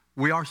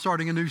we are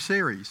starting a new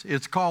series.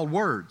 It's called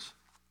Words.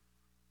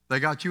 They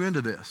got you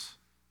into this.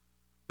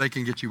 They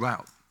can get you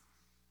out.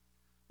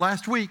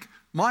 Last week,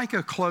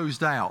 Micah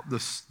closed out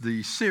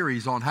the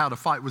series on how to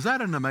fight. Was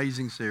that an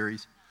amazing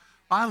series?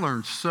 I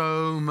learned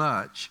so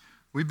much.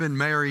 We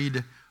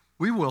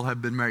will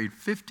have been married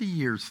 50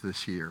 years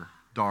this year,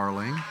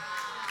 darling.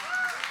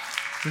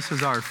 This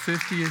is our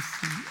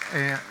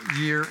 50th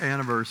year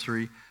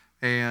anniversary.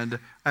 And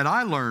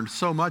I learned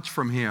so much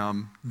from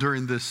him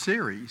during this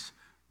series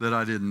that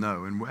I didn't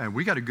know. And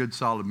we got a good,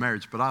 solid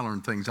marriage, but I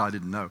learned things I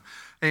didn't know.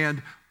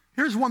 And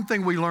here's one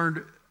thing we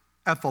learned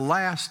at the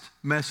last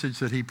message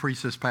that he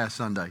preached this past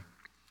Sunday.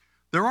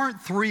 There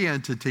aren't three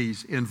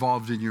entities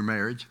involved in your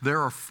marriage. There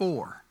are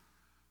four.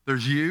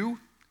 There's you,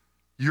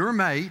 your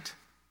mate,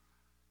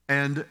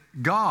 and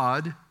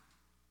God,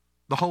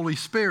 the Holy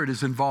Spirit,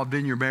 is involved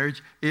in your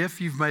marriage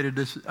if you've made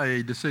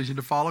a decision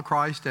to follow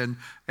Christ. And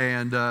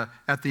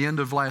at the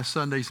end of last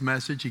Sunday's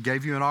message, he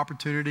gave you an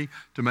opportunity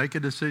to make a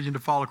decision to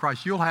follow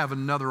Christ. You'll have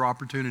another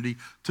opportunity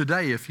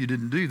today if you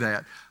didn't do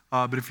that.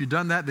 But if you've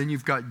done that, then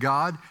you've got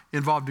God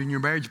involved in your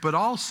marriage. But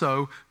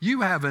also,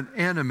 you have an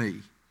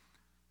enemy.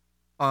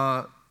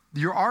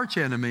 Your arch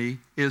enemy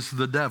is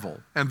the devil.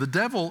 And the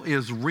devil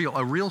is real,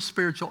 a real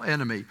spiritual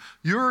enemy.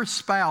 Your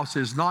spouse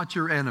is not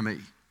your enemy.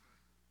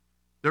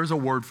 There's a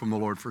word from the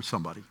Lord for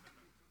somebody.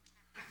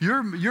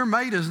 Your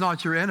mate is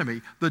not your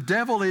enemy. The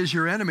devil is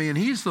your enemy, and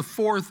he's the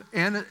fourth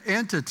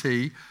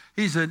entity.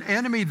 He's an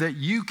enemy that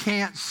you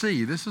can't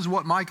see. This is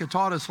what Micah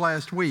taught us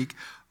last week.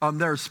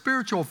 There are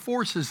spiritual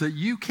forces that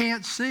you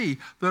can't see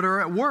that are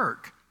at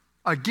work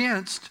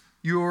against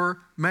your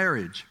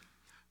marriage.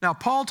 Now,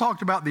 Paul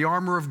talked about the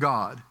armor of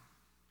God,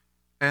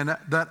 and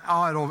that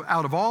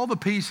out of all the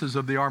pieces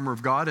of the armor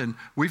of God, and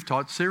we've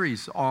taught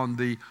series on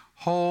the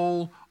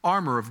whole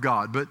armor of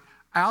God, but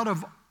out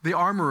of the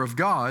armor of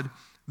God,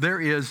 there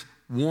is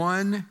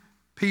one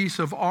piece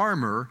of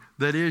armor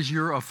that is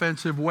your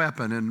offensive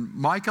weapon. And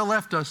Micah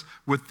left us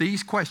with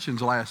these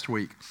questions last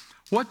week.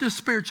 What does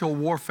spiritual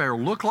warfare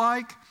look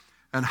like?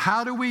 And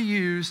how do we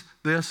use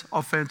this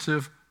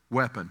offensive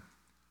weapon?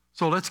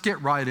 So let's get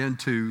right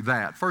into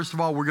that. First of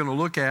all, we're going to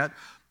look at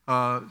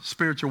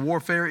spiritual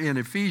warfare in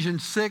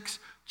Ephesians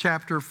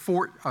chapter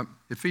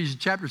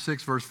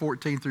 6, verse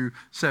 14 through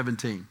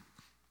 17.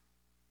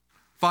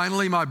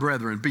 Finally, my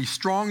brethren, be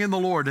strong in the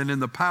Lord and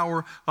in the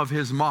power of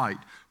his might.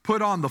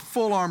 Put on the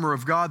full armor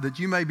of God that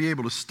you may be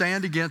able to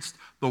stand against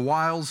the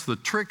wiles, the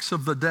tricks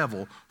of the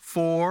devil.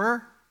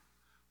 For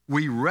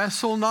we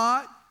wrestle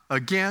not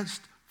against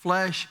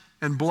flesh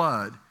and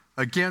blood,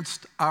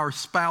 against our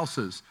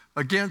spouses,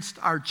 against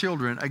our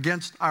children,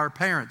 against our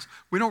parents.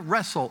 We don't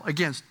wrestle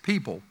against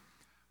people,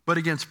 but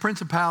against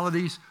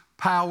principalities,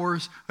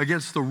 powers,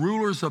 against the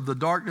rulers of the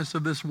darkness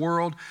of this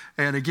world,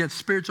 and against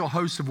spiritual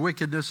hosts of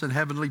wickedness in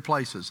heavenly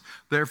places.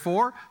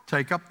 Therefore,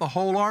 take up the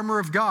whole armor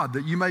of God,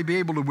 that you may be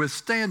able to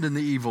withstand in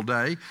the evil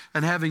day,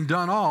 and having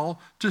done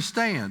all, to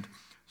stand.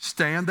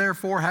 Stand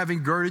therefore,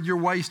 having girded your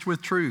waist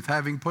with truth,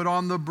 having put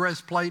on the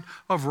breastplate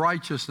of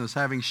righteousness,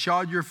 having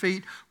shod your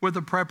feet with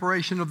the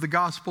preparation of the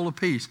gospel of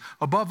peace.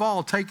 Above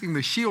all, taking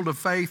the shield of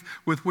faith,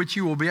 with which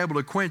you will be able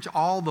to quench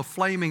all the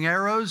flaming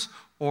arrows,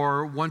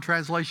 or one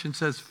translation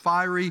says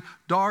fiery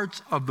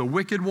darts of the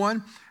wicked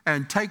one,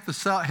 and take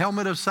the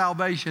helmet of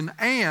salvation,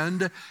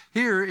 and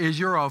here is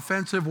your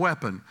offensive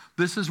weapon.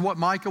 This is what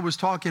Micah was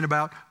talking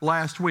about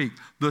last week.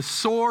 The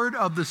sword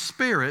of the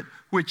Spirit,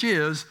 which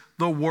is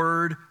the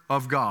Word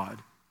of God.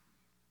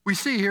 We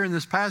see here in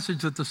this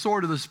passage that the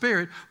sword of the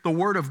Spirit, the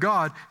Word of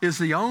God, is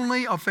the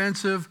only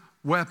offensive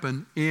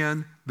weapon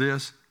in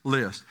this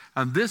list.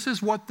 And this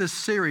is what this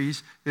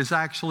series is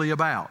actually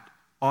about,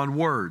 on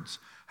words.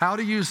 How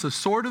to use the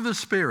sword of the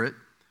Spirit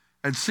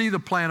and see the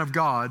plan of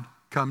God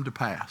come to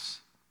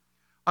pass.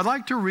 I'd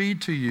like to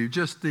read to you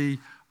just the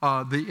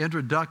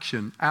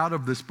introduction out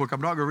of this book. I'm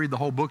not going to read the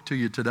whole book to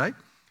you today.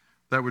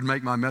 That would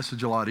make my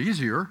message a lot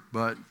easier,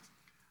 but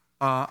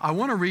I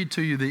want to read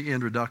to you the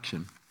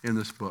introduction in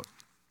this book.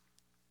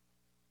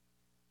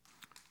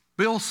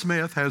 Bill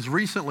Smith has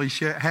recently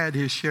had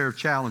his share of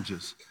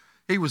challenges.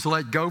 He was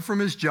let go from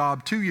his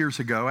job 2 years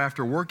ago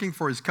after working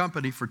for his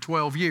company for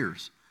 12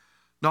 years.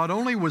 Not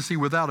only was he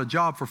without a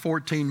job for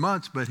 14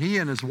 months, but he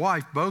and his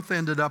wife both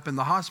ended up in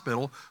the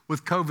hospital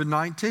with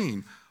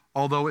COVID-19,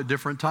 although at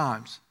different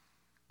times.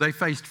 They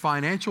faced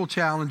financial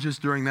challenges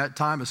during that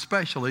time,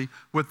 especially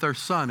with their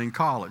son in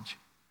college.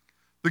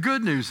 The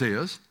good news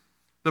is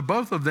that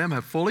both of them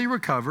have fully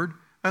recovered,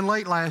 and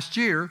late last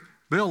year,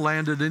 Bill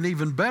landed an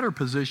even better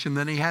position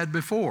than he had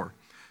before.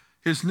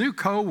 His new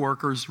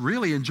co-workers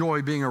really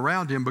enjoy being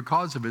around him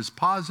because of his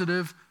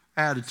positive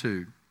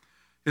attitude.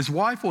 His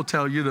wife will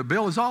tell you that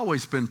Bill has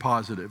always been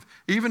positive,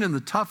 even in the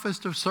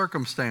toughest of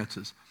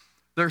circumstances.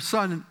 Their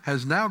son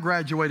has now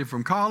graduated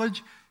from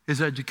college,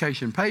 his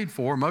education paid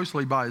for,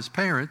 mostly by his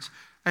parents,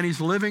 and he's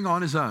living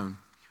on his own.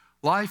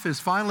 Life is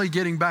finally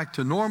getting back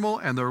to normal,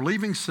 and they're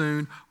leaving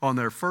soon on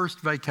their first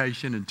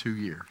vacation in 2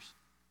 years.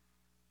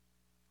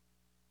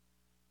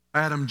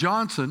 Adam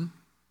Johnson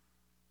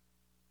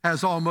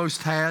has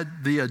almost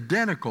had the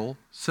identical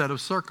set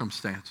of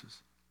circumstances.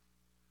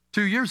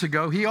 2 years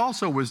ago, he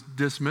also was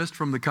dismissed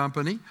from the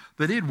company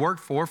that he had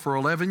worked for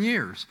 11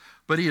 years,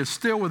 but he is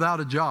still without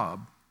a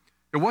job.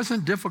 It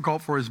wasn't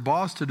difficult for his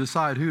boss to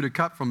decide who to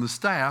cut from the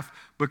staff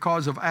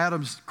because of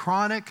Adam's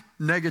chronic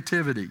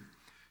negativity.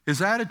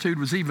 His attitude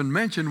was even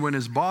mentioned when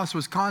his boss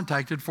was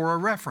contacted for a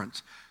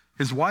reference.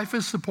 His wife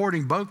is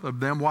supporting both of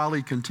them while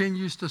he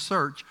continues to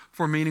search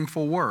for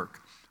meaningful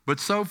work.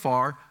 But so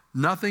far,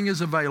 nothing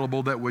is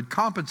available that would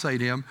compensate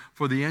him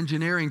for the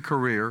engineering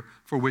career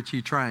for which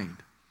he trained.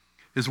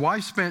 His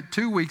wife spent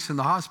 2 weeks in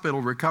the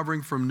hospital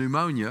recovering from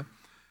pneumonia,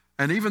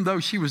 and even though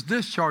she was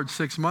discharged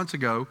 6 months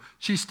ago,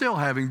 she's still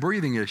having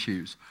breathing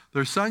issues.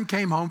 Their son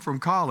came home from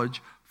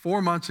college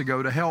 4 months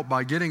ago to help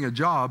by getting a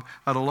job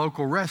at a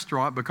local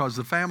restaurant because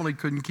the family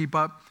couldn't keep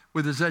up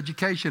with his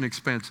education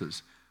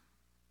expenses.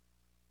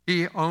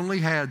 He only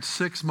had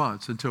 6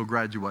 months until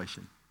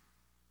graduation.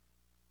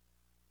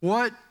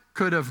 What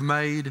could have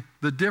made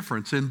the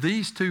difference in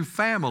these two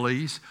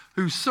families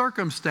whose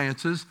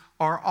circumstances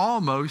are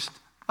almost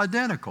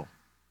identical?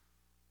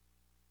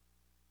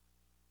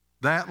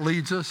 That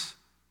leads us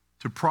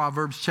to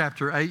Proverbs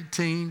chapter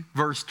 18,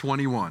 verse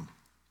 21.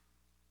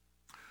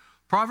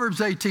 Proverbs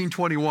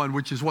 18:21,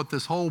 which is what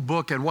this whole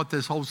book and what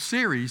this whole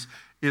series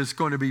is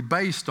going to be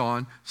based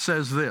on,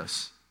 says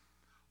this: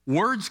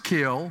 words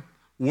kill,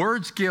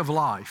 words give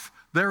life.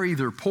 They're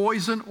either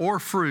poison or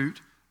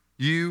fruit.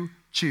 You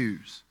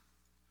choose.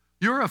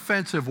 Your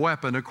offensive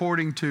weapon,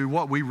 according to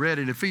what we read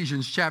in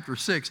Ephesians chapter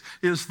 6,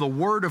 is the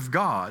Word of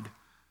God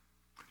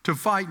to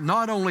fight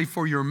not only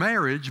for your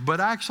marriage, but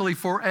actually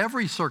for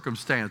every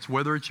circumstance,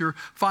 whether it's your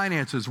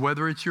finances,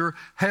 whether it's your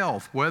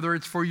health, whether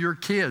it's for your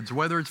kids,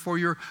 whether it's for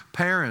your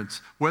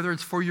parents, whether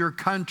it's for your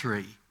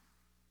country.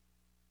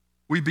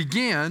 We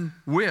begin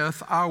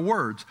with our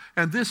words.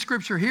 And this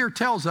scripture here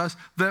tells us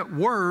that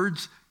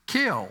words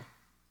kill.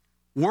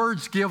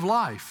 Words give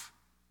life.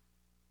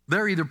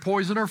 They're either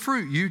poison or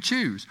fruit. You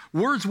choose.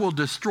 Words will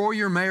destroy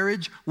your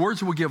marriage.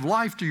 Words will give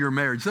life to your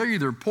marriage. They're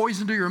either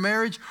poison to your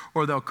marriage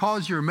or they'll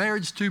cause your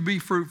marriage to be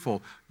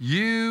fruitful.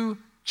 You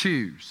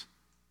choose.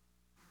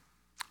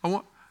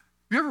 You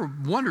ever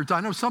wondered, I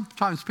know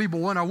sometimes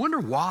people wonder, I wonder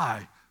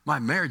why my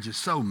marriage is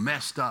so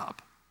messed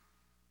up.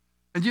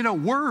 And you know,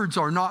 words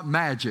are not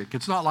magic.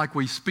 It's not like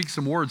we speak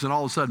some words and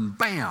all of a sudden,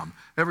 bam,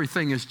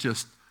 everything is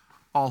just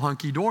all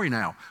hunky-dory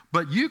now.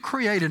 But you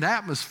create an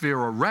atmosphere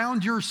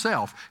around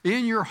yourself,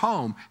 in your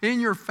home, in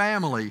your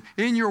family,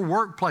 in your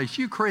workplace.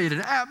 You create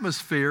an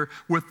atmosphere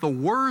with the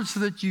words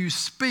that you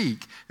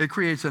speak. It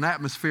creates an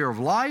atmosphere of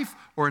life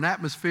or an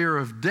atmosphere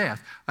of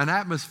death, an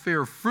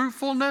atmosphere of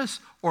fruitfulness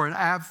or an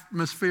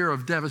atmosphere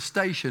of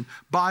devastation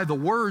by the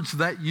words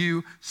that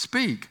you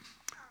speak.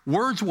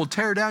 Words will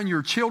tear down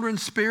your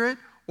children's spirit,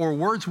 or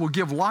words will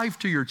give life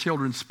to your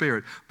children's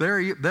spirit.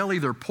 They'll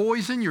either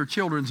poison your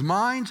children's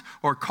minds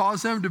or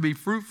cause them to be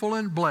fruitful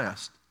and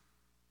blessed.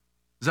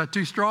 Is that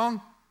too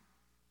strong?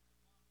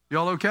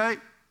 Y'all okay?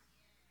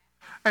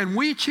 And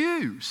we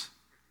choose.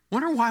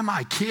 Wonder why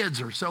my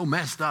kids are so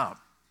messed up.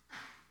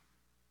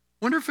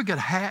 Wonder if it could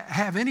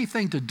have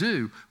anything to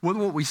do with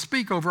what we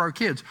speak over our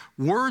kids.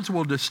 Words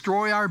will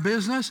destroy our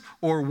business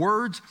or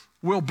words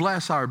will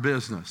bless our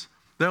business.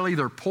 They'll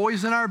either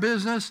poison our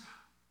business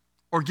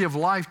or give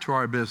life to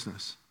our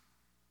business.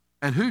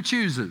 And who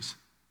chooses?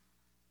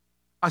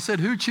 I said,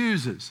 who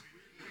chooses?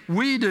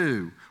 We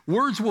do.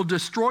 Words will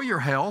destroy your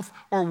health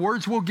or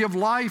words will give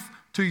life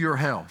to your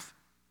health.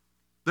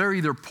 They're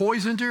either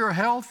poison to your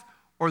health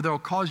or they'll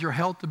cause your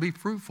health to be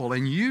fruitful.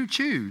 And you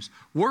choose.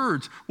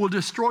 Words will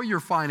destroy your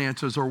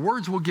finances or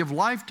words will give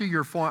life to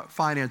your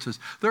finances.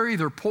 They're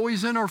either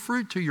poison or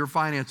fruit to your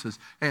finances.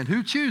 And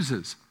who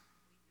chooses?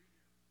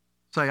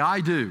 Say, I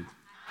do.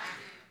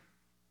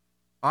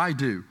 I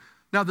do.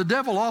 Now, the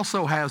devil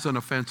also has an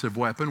offensive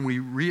weapon. We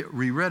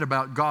read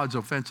about God's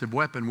offensive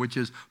weapon, which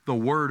is the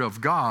Word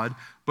of God.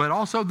 But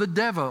also the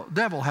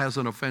devil has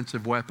an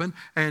offensive weapon,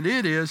 and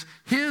it is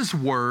his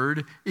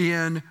word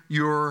in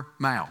your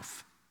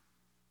mouth.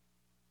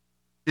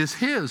 Is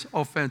his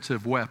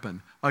offensive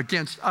weapon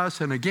against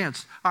us and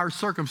against our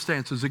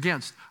circumstances,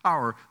 against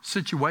our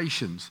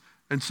situations.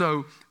 And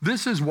so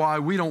this is why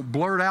we don't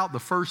blurt out the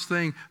first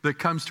thing that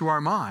comes to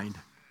our mind.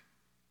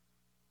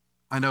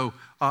 I know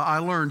I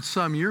learned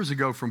some years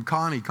ago from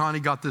Connie. Connie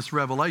got this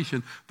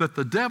revelation that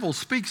the devil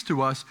speaks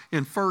to us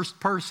in first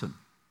person.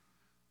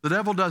 The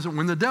devil doesn't.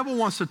 When the devil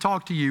wants to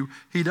talk to you,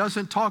 he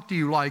doesn't talk to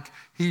you like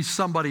he's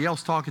somebody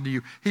else talking to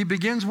you. He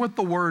begins with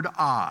the word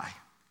I.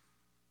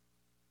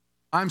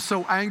 I'm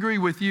so angry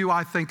with you,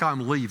 I think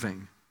I'm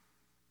leaving.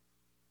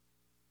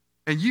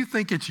 And you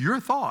think it's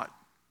your thought.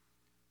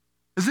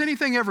 Has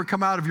anything ever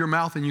come out of your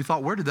mouth and you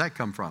thought, where did that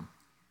come from?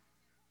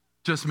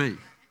 Just me.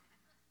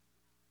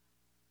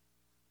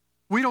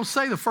 We don't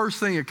say the first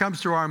thing that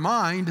comes to our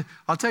mind.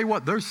 I'll tell you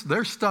what,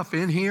 there's stuff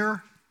in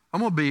here.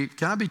 Can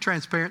I be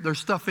transparent? There's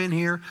stuff in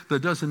here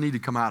that doesn't need to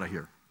come out of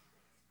here.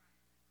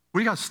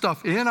 We got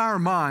stuff in our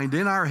mind,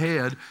 in our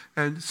head,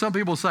 and some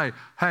people say,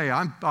 hey,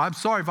 I'm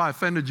sorry if I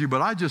offended you,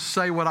 but I just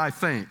say what I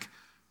think.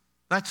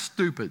 That's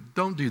stupid.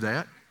 Don't do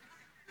that.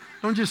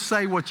 Don't just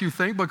say what you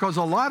think, because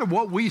a lot of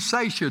what we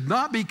say should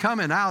not be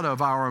coming out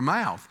of our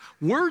mouth.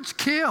 Words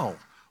kill.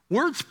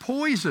 Words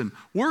poison.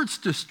 Words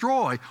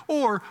destroy.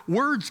 Or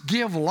words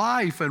give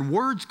life, and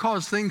words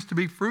cause things to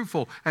be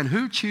fruitful. And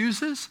who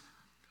chooses?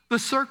 The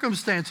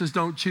circumstances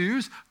don't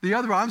choose. The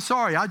other, I'm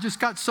sorry, I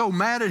just got so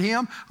mad at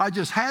him, I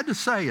just had to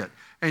say it.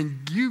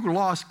 And you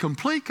lost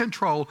complete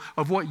control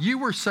of what you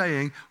were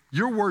saying.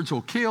 Your words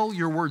will kill.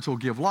 Your words will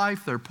give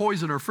life. They're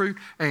poison or fruit.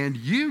 And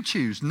you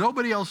choose.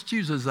 Nobody else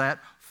chooses that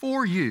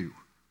for you.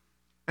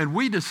 And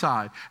we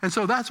decide. And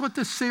so that's what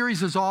this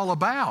series is all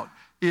about,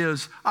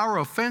 is our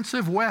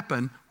offensive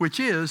weapon, which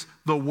is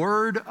the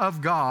Word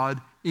of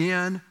God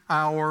in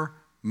our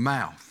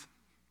mouth.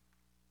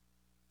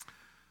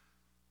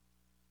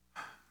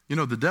 You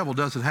know, the devil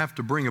doesn't have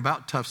to bring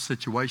about tough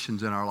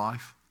situations in our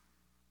life.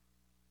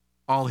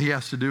 All he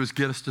has to do is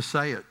get us to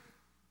say it.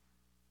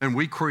 And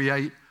we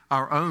create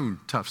our own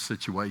tough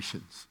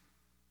situations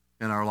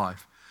in our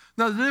life.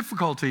 Now, the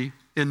difficulty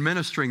in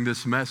ministering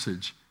this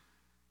message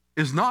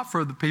is not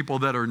for the people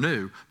that are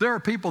new. There are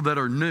people that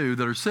are new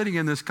that are sitting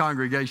in this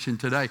congregation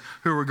today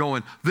who are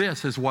going,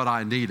 this is what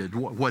I needed.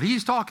 What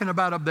he's talking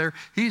about up there,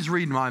 he's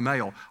reading my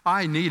mail.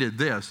 I needed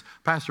this.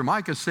 Pastor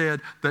Micah said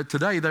that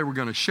today they were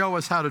going to show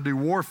us how to do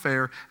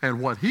warfare,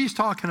 and what he's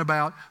talking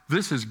about,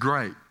 this is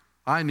great.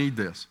 I need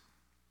this.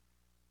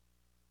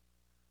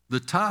 The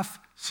tough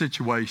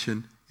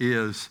situation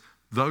is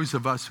those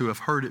of us who have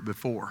heard it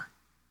before.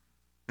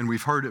 And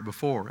we've heard it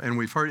before, and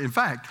we've heard it. In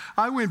fact,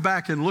 I went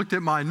back and looked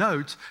at my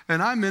notes,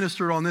 and I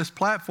ministered on this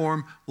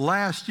platform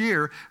last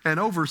year, and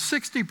over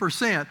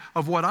 60%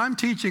 of what I'm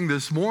teaching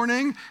this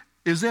morning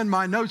is in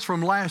my notes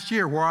from last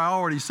year where I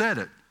already said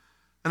it.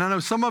 And I know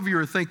some of you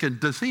are thinking,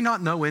 does he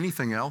not know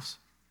anything else?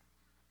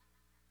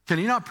 Can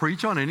he not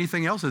preach on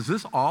anything else? Is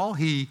this all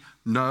he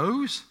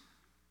knows?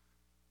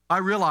 I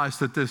realized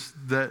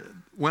that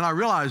when I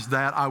realized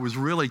that, I was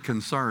really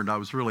concerned. I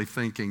was really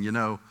thinking, you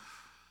know,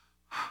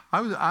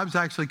 I was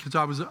actually, because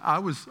I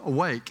was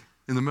awake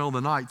in the middle of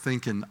the night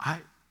thinking,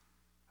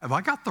 have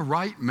I got the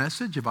right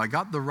message? Have I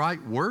got the right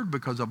word?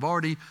 Because I've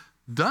already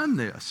done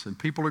this, and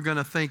people are going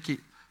to think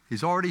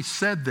he's already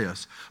said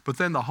this. But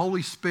then the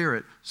Holy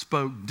Spirit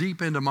spoke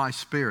deep into my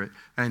spirit,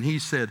 and he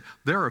said,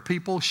 there are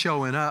people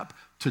showing up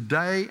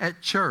today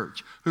at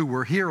church who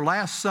were here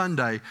last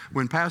Sunday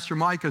when Pastor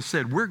Micah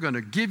said, we're going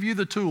to give you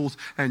the tools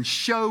and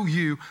show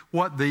you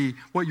what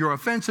your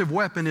offensive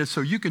weapon is so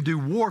you can do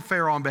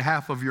warfare on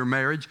behalf of your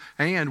marriage,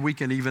 and we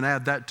can even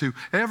add that to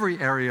every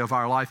area of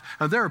our life.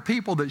 And there are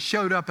people that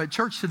showed up at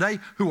church today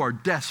who are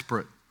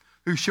desperate,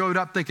 who showed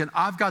up thinking,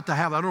 I've got to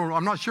have,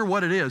 I'm not sure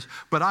what it is,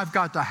 but I've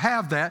got to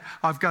have that.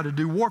 I've got to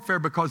do warfare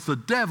because the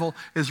devil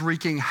is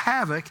wreaking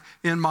havoc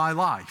in my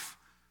life.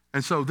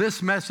 And so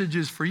this message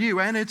is for you,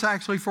 and it's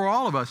actually for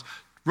all of us.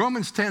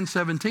 Romans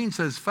 10:17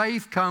 says,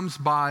 faith comes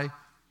by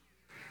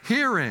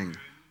hearing,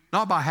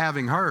 not by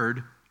having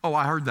heard. Oh,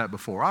 I heard that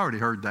before. I already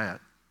heard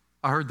that.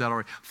 I heard that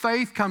already.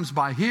 Faith comes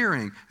by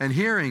hearing and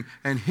hearing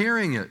and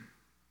hearing it.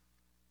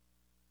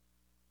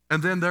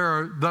 And then there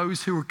are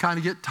those who kind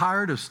of get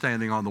tired of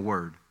standing on the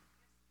Word.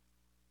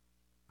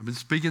 I've been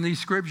speaking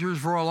these scriptures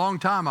for a long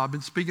time. I've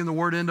been speaking the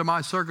Word into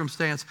my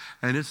circumstance,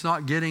 and it's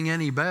not getting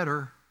any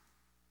better.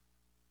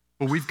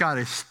 But we've got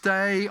to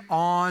stay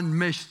on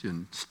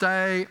mission,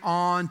 stay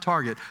on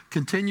target,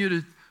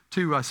 continue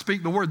to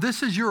speak the Word.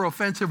 This is your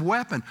offensive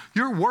weapon.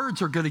 Your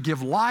words are going to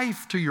give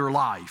life to your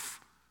life.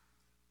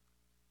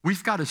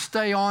 We've got to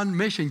stay on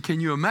mission.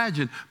 Can you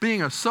imagine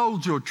being a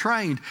soldier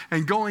trained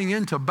and going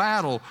into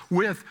battle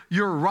with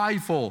your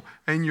rifle,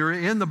 and you're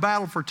in the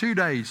battle for 2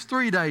 days,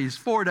 3 days,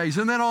 4 days,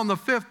 and then on the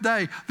 5th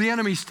day, the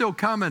enemy's still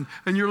coming,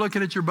 and you're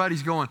looking at your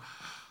buddies going,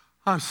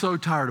 I'm so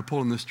tired of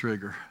pulling this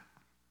trigger.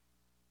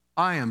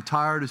 I'm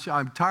tired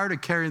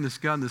of carrying this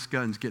gun. This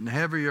gun's getting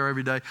heavier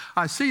every day.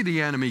 I see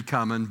the enemy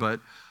coming,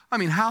 but I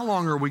mean, how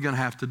long are we going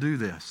to have to do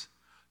this?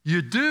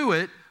 You do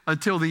it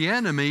until the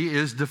enemy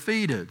is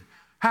defeated.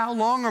 How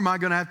long am I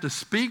going to have to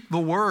speak the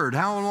Word?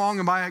 How long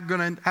am I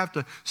going to have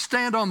to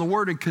stand on the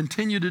Word and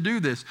continue to do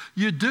this?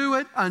 You do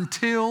it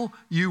until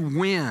you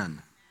win.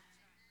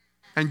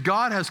 And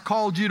God has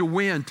called you to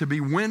win, to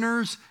be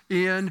winners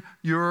in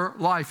your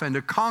life and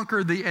to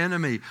conquer the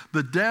enemy.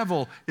 The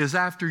devil is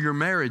after your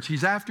marriage.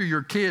 He's after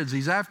your kids.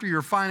 He's after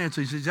your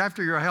finances. He's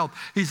after your health.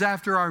 He's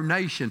after our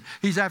nation.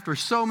 He's after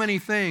so many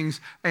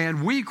things.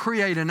 And we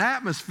create an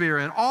atmosphere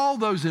in all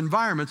those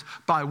environments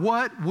by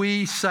what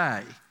we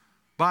say,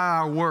 by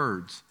our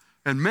words.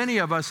 And many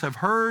of us have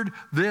heard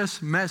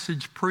this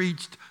message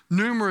preached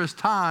numerous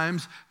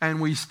times,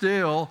 and we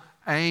still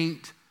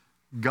ain't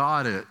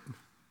got it.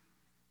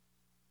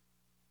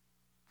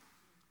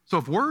 So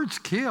if words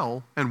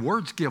kill and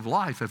words give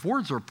life, if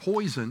words are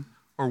poison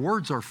or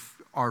words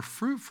are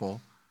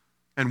fruitful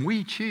and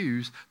we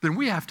choose, then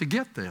we have to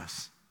get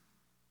this.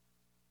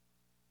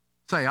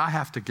 Say, I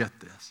have to get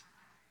this.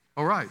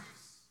 All right.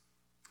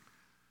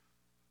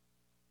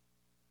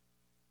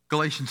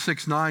 Galatians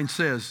 6:9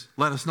 says,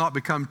 let us not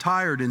become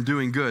tired in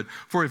doing good,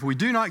 for if we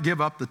do not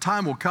give up, the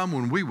time will come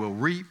when we will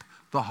reap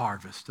the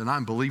harvest. And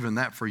I'm believing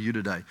that for you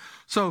today.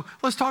 So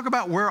let's talk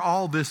about where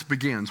all this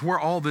begins, where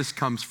all this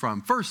comes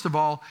from. First of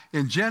all,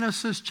 in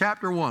Genesis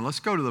chapter 1, let's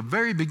go to the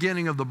very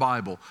beginning of the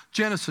Bible.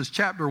 Genesis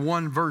chapter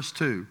 1, verse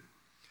 2.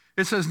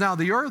 It says, now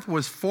the earth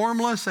was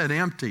formless and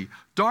empty.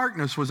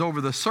 Darkness was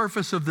over the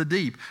surface of the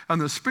deep,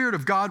 and the Spirit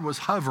of God was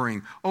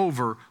hovering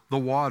over the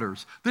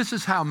waters. This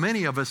is how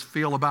many of us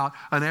feel about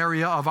an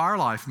area of our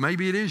life.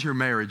 Maybe it is your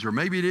marriage, or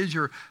maybe it is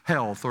your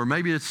health, or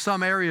maybe it's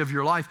some area of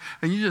your life,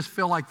 and you just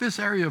feel like this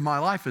area of my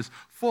life is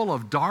full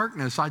of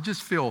darkness. I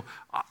just feel,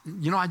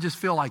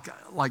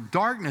 like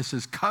darkness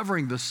is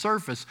covering the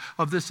surface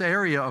of this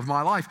area of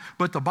my life.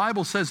 But the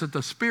Bible says that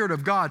the Spirit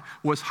of God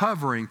was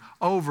hovering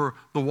over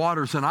the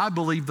waters, and I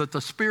believe that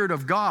the Spirit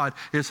of God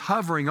is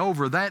hovering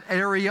over that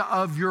area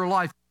of your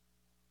life.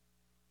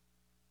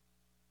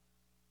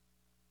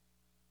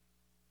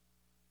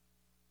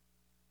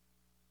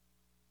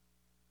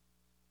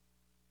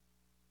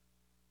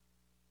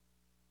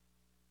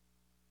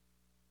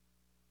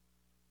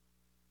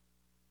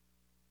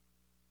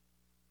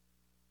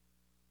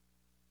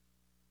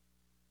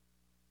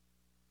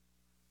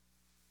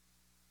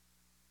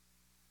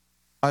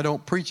 I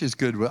don't preach as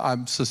good.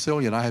 I'm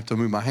Sicilian. I have to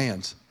move my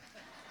hands.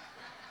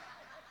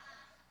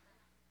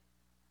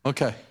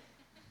 Okay.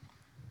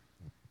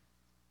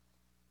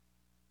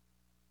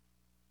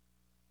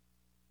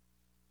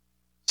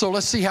 So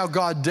let's see how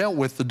God dealt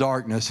with the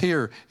darkness.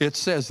 Here it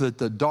says that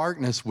the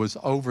darkness was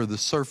over the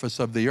surface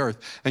of the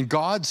earth. And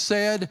God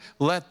said,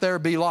 let there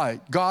be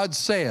light. God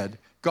said,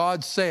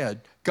 God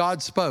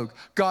spoke.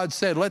 God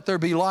said, let there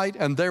be light,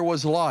 and there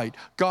was light.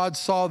 God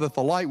saw that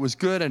the light was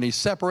good, and he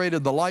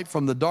separated the light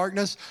from the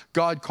darkness.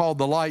 God called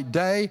the light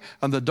day,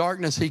 and the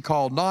darkness he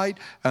called night,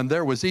 and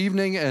there was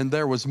evening, and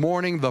there was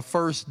morning the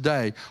first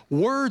day.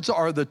 Words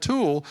are the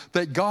tool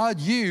that God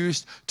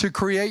used to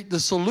create the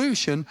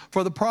solution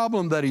for the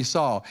problem that he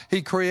saw.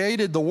 He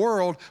created the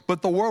world,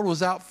 but the world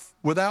was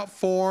without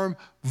form,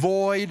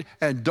 void,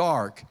 and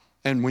dark.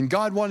 And when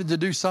God wanted to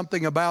do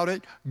something about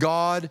it,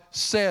 God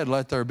said,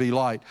 let there be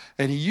light.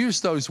 And he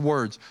used those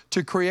words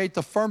to create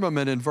the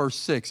firmament in verse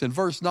 6. In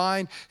verse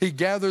 9, he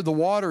gathered the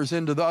waters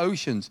into the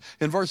oceans.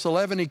 In verse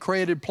 11, he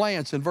created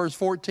plants. In verse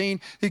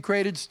 14, he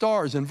created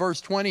stars. In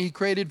verse 20, he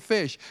created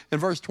fish. In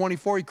verse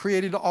 24, he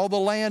created all the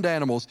land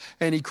animals.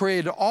 And he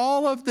created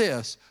all of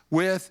this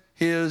with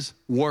his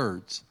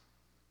words.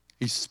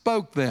 He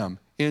spoke them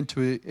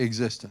into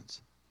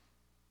existence.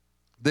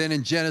 Then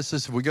in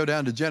Genesis, if we go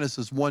down to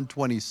Genesis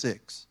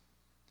 1:26,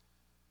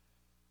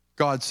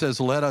 God says,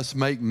 let us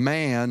make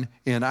man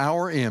in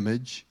our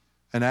image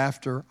and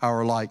after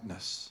our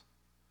likeness.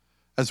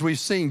 As we've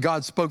seen,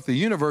 God spoke the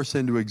universe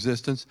into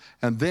existence,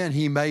 and then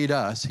he made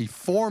us. He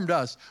formed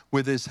us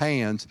with his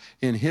hands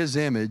in his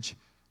image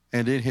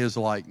and in his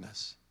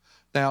likeness.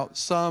 Now,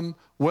 some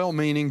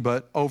well-meaning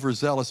but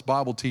overzealous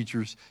Bible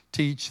teachers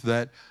teach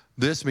that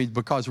this means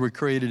because we're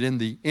created in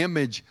the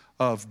image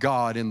of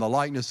God, in the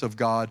likeness of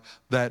God,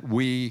 that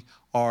we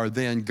are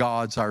then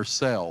gods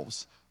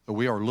ourselves. That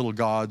we are little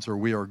gods or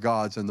we are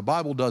gods. And the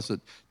Bible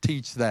doesn't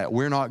teach that.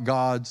 We're not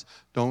gods.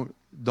 Don't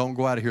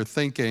go out of here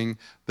thinking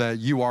that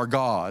you are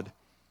God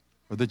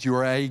or that you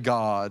are a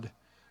God.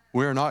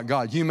 We're not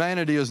God.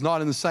 Humanity is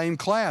not in the same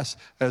class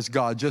as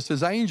God, just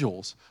as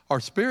angels are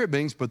spirit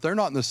beings, but they're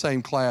not in the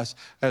same class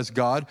as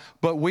God.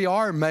 But we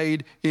are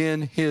made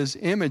in his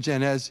image,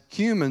 and as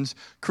humans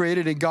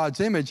created in God's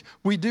image,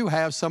 we do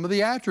have some of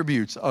the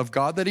attributes of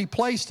God that he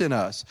placed in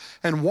us.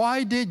 And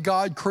why did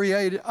God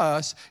create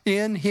us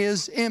in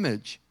his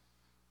image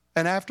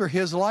and after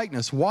his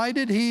likeness? Why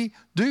did he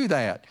do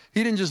that?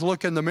 He didn't just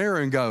look in the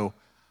mirror and go,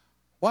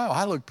 wow,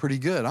 I look pretty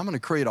good. I'm going to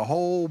create a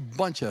whole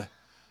bunch of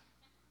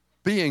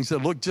beings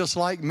that look just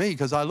like me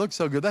because I look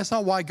so good. That's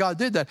not why God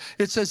did that.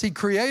 It says he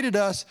created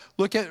us.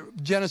 Look at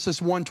Genesis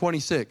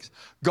 1:26.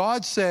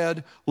 God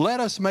said, let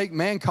us make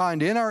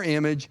mankind in our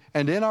image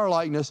and in our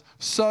likeness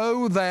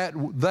so that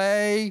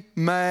they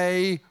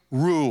may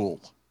rule.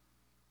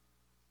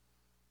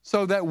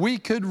 So that we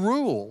could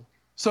rule.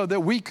 So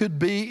that we could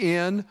be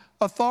in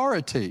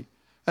authority.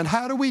 And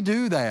how do we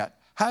do that?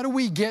 How do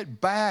we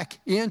get back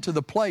into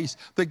the place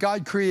that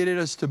God created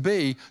us to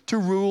be, to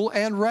rule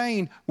and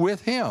reign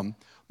with him?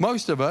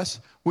 Most of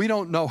us, we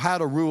don't know how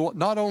to rule.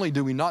 Not only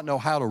do we not know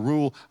how to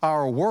rule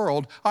our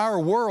world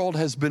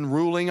has been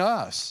ruling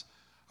us.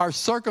 Our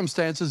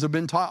circumstances have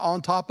been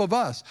on top of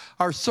us.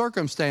 Our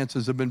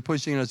circumstances have been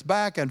pushing us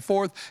back and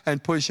forth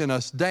and pushing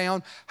us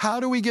down.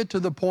 How do we get to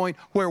the point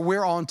where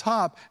we're on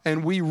top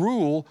and we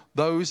rule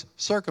those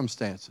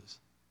circumstances?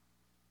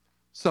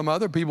 Some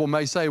other people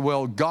may say,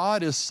 well,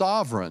 God is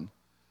sovereign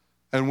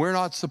and we're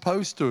not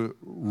supposed to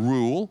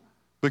rule,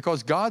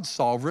 because God's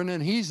sovereign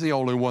and he's the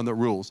only one that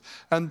rules.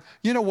 And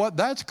you know what?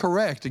 That's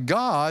correct.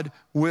 God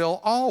will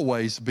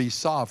always be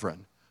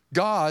sovereign.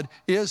 God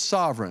is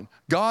sovereign.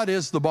 God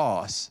is the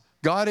boss.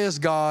 God is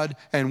God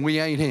and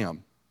we ain't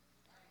him.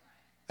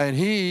 And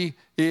he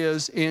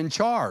is in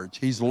charge.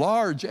 He's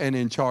large and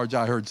in charge,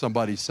 I heard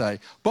somebody say.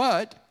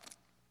 But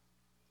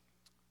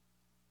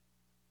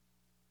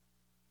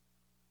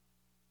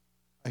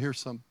I hear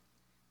some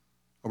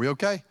Are we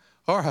okay?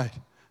 All right.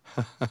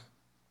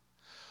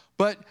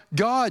 But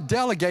God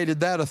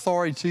delegated that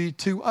authority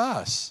to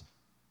us,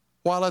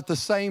 while at the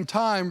same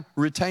time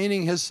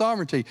retaining his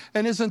sovereignty.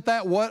 And isn't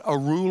that what a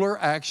ruler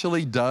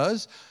actually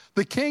does?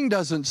 The king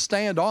doesn't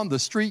stand on the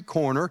street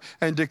corner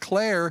and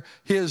declare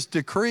his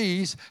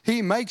decrees.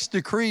 He makes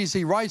decrees,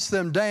 he writes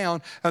them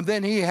down, and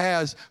then he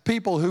has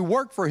people who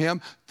work for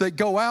him that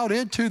go out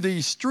into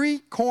the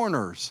street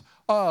corners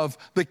of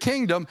the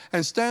kingdom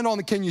and stand on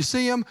the, can you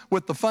see them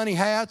with the funny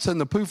hats and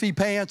the poofy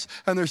pants,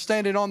 and they're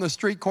standing on the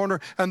street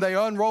corner and they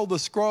unroll the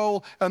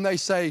scroll and they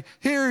say,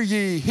 "Hear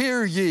ye,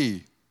 hear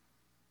ye.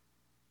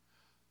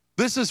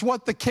 This is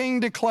what the king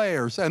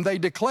declares," and they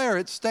declare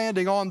it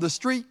standing on the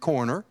street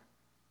corner.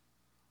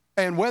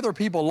 And whether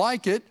people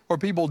like it or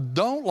people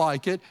don't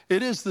like it,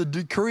 it is the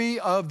decree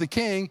of the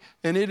king,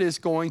 and it is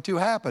going to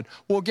happen.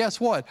 Well,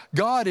 guess what?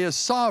 God is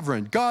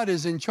sovereign. God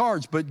is in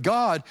charge, but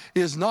God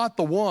is not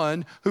the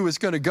one who is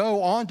going to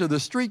go onto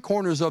the street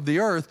corners of the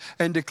earth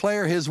and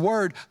declare his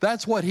word.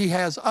 That's what he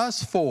has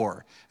us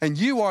for. And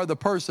you are the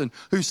person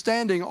who's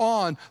standing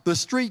on the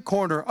street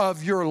corner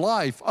of your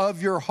life, of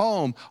your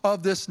home,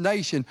 of this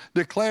nation,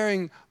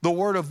 declaring the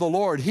word of the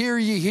Lord. Hear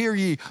ye, hear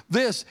ye.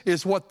 This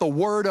is what the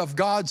word of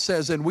God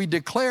says, and we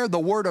declare the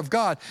word of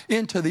God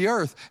into the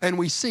earth, and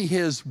we see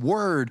his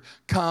word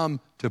come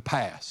to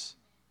pass.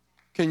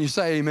 Can you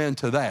say amen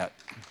to that?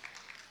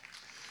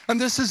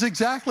 And this is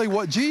exactly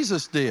what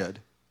Jesus did.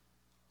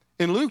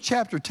 In Luke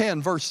chapter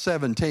 10, verse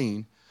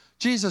 17,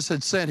 Jesus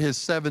had sent his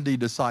 70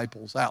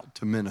 disciples out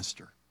to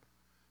minister.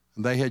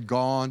 And they had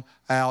gone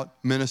out,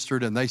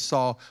 ministered, and they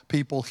saw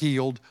people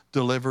healed,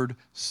 delivered,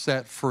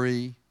 set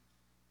free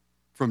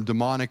from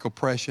demonic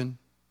oppression.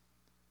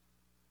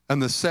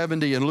 And the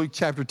 70, in Luke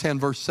chapter 10,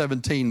 verse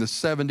 17, the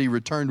 70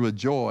 returned with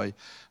joy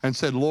and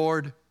said,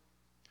 "Lord,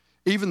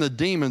 even the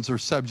demons are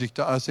subject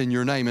to us in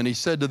your name." And he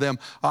said to them,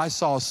 "I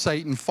saw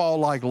Satan fall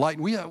like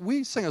lightning."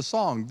 We sing a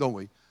song, don't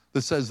we,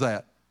 that says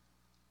that.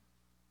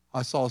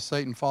 I saw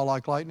Satan fall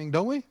like lightning,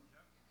 don't we?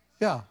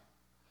 Yeah.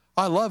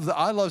 I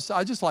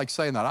just like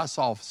saying that. I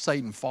saw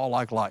Satan fall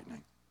like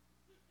lightning.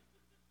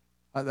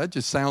 That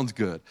just sounds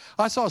good.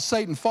 "I saw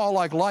Satan fall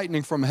like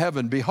lightning from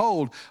heaven.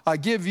 Behold, I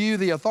give you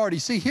the authority."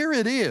 See, here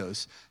it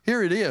is.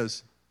 Here it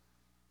is.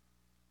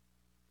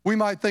 We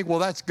might think, well,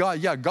 that's God.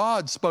 Yeah,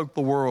 God spoke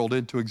the world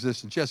into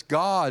existence. Yes,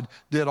 God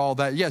did all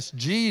that. Yes,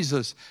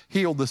 Jesus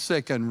healed the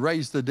sick and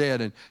raised the dead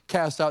and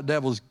cast out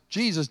devils.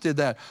 Jesus did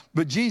that.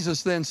 But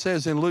Jesus then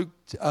says in Luke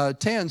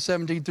 10,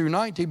 17 through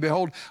 19,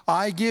 "Behold,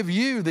 I give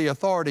you the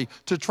authority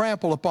to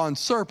trample upon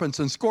serpents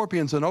and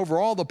scorpions and over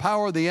all the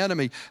power of the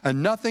enemy,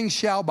 and nothing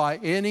shall by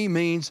any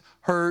means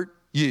hurt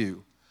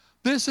you."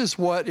 This is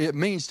what it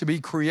means to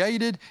be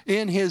created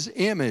in his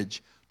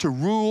image, to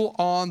rule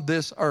on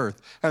this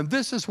earth. And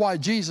this is why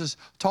Jesus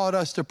taught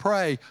us to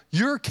pray,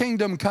 "Your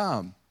kingdom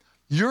come,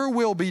 your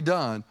will be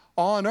done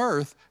on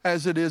earth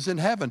as it is in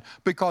heaven,"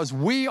 because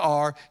we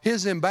are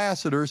his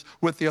ambassadors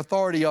with the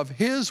authority of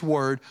his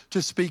word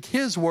to speak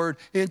his word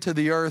into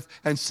the earth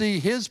and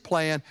see his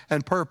plan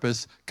and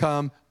purpose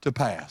come to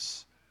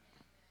pass.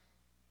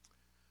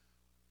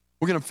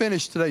 We're going to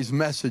finish today's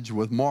message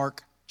with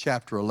Mark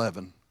chapter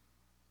 11.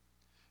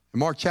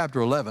 In Mark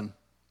chapter 11,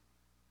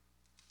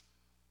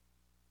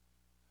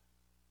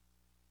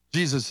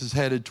 Jesus is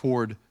headed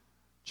toward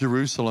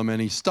Jerusalem, and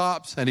he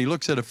stops and he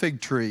looks at a fig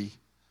tree,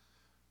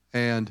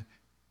 and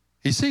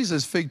he sees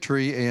this fig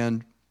tree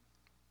and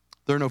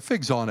there are no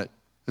figs on it.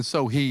 And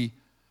so he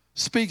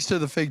speaks to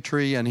the fig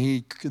tree, and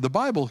the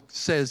Bible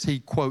says he,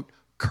 quote,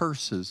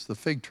 curses the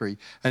fig tree.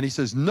 And he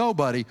says,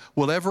 "Nobody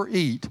will ever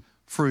eat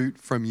fruit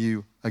from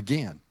you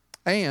again."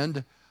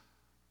 And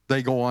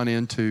they go on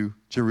into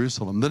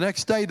Jerusalem. The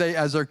next day,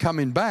 as they're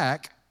coming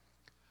back,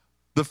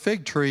 the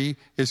fig tree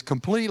is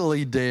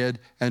completely dead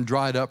and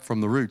dried up from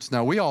the roots.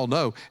 Now, we all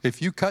know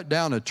if you cut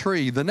down a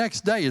tree, the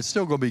next day it's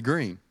still going to be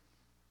green.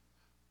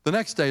 The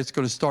next day it's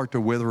going to start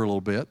to wither a little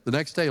bit. The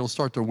next day it'll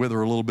start to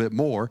wither a little bit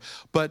more.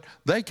 But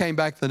they came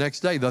back the next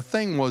day. The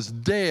thing was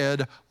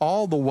dead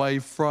all the way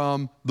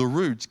from the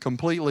roots,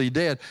 completely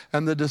dead.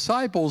 And the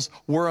disciples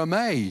were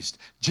amazed.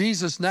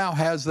 Jesus now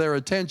has their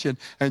attention,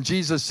 and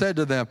Jesus said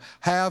to them,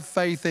 "Have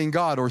faith in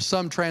God," or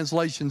some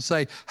translations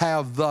say,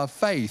 "Have the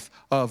faith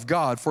of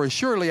God. For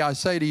surely I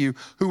say to you,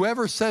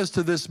 whoever says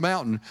to this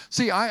mountain,"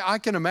 see, I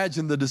can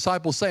imagine the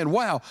disciples saying,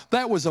 "Wow,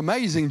 that was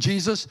amazing,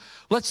 Jesus.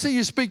 Let's see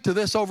you speak to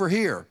this over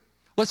here.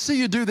 Let's see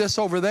you do this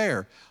over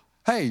there.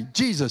 Hey,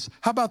 Jesus,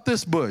 how about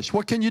this bush?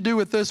 What can you do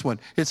with this one?"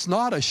 It's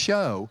not a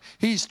show.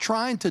 He's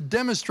trying to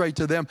demonstrate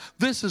to them,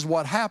 this is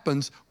what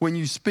happens when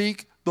you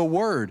speak the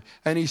word.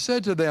 And he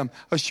said to them,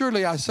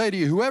 "Surely I say to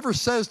you, whoever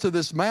says to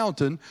this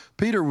mountain,"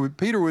 Peter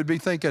would be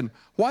thinking,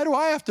 "Why do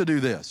I have to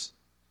do this?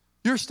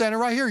 You're standing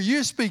right here.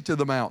 You speak to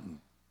the mountain."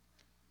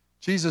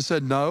 Jesus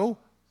said, "No,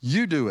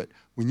 you do it.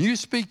 When you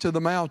speak to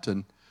the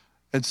mountain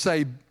and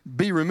say,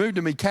 'Be removed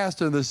and be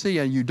cast into the sea,'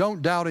 and you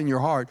don't doubt in your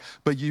heart,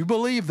 but you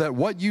believe that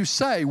what you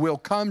say will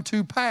come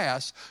to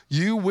pass,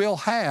 you will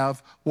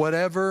have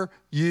whatever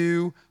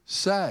you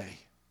say."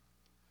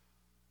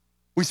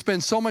 We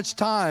spend so much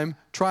time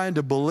trying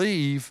to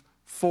believe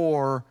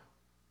for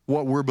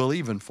what we're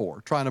believing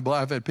for.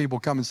 I've had people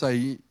come and say,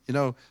 you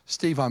know,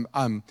 Steve,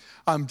 I'm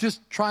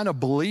just trying to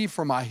believe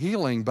for my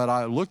healing, but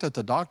I looked at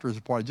the doctor's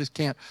report. I just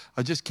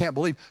can't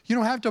believe. You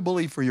don't have to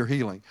believe for your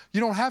healing.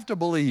 You don't have to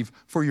believe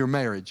for your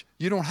marriage.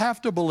 You don't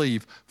have to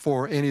believe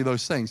for any of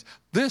those things.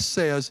 This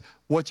says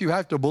what you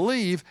have to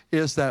believe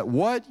is that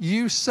what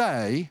you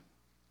say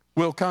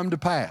will come to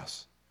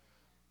pass.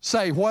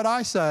 Say, what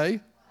I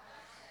say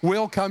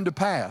will come to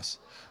pass.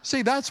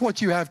 See, that's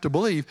what you have to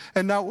believe.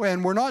 And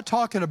we're not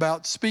talking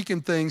about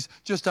speaking things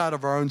just out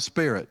of our own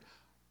spirit.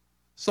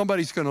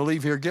 Somebody's going to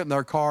leave here, get in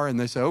their car, and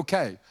they say,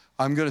 okay,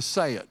 I'm going to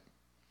say it.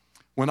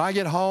 When I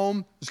get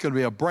home, there's going to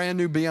be a brand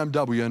new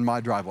BMW in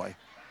my driveway.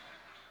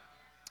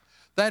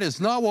 That is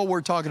not what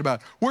we're talking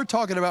about. We're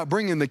talking about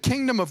bringing the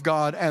kingdom of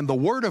God and the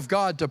word of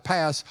God to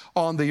pass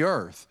on the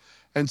earth.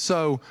 And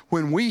so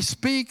when we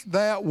speak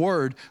that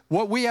word,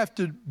 what we have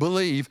to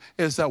believe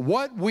is that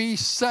what we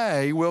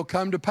say will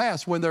come to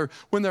pass. When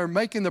they're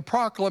making the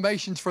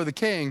proclamations for the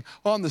king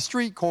on the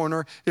street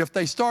corner, if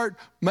they start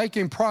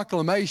making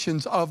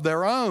proclamations of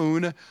their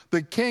own,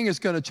 the king is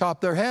going to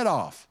chop their head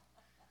off.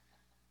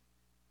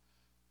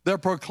 They're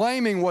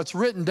proclaiming what's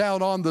written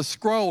down on the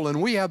scroll,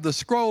 and we have the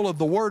scroll of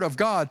the word of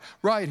God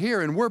right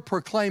here, and we're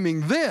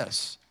proclaiming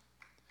this.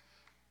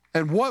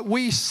 And what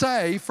we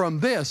say from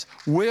this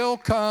will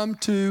come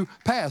to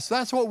pass.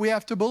 That's what we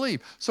have to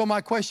believe. So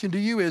my question to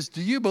you is, do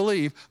you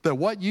believe that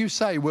what you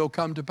say will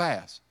come to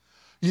pass?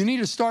 You need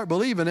to start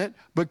believing it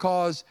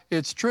because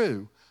it's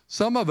true.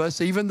 Some of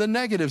us, even the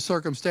negative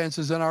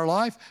circumstances in our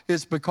life,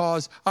 it's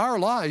because our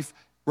life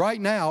right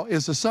now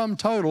is the sum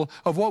total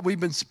of what we've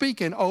been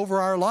speaking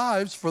over our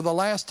lives for the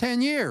last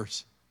 10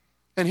 years.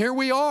 And here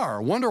we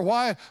are. Wonder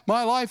why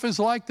my life is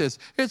like this.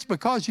 It's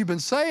because you've been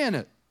saying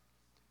it.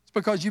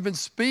 Because you've been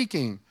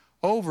speaking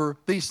over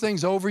these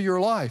things over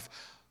your life.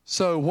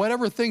 So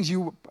whatever things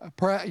you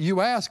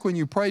ask when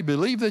you pray,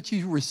 believe that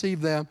you receive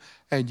them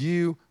and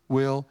you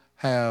will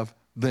have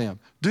them.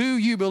 Do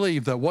you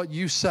believe that what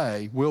you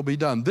say will be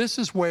done? This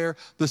is where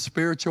the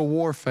spiritual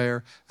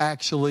warfare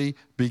actually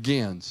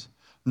begins.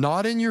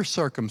 Not in your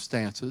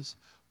circumstances,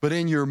 but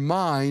in your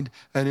mind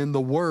and in the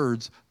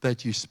words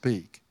that you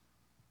speak.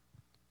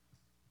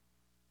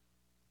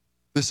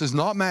 This is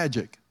not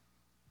magic.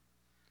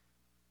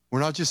 We're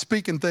not just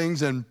speaking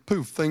things and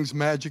poof, things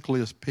magically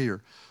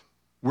appear.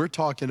 We're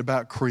talking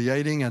about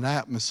creating an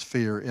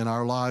atmosphere in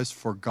our lives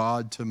for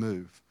God to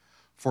move,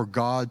 for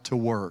God to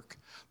work.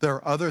 There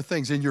are other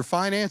things. In your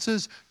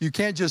finances, you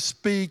can't just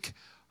speak,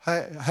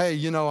 hey,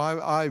 you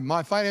know,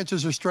 my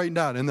finances are straightened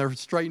out, and they're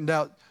straightened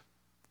out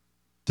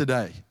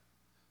today.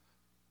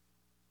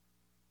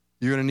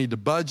 You're going to need to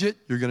budget.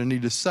 You're going to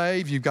need to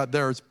save.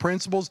 There's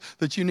principles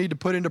that you need to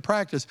put into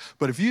practice.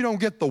 But if you don't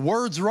get the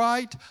words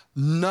right,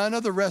 none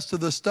of the rest of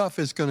the stuff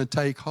is going to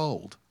take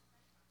hold.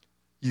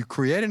 You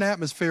create an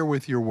atmosphere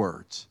with your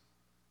words.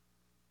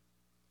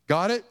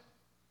 Got it?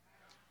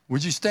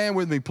 Would you stand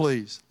with me, please?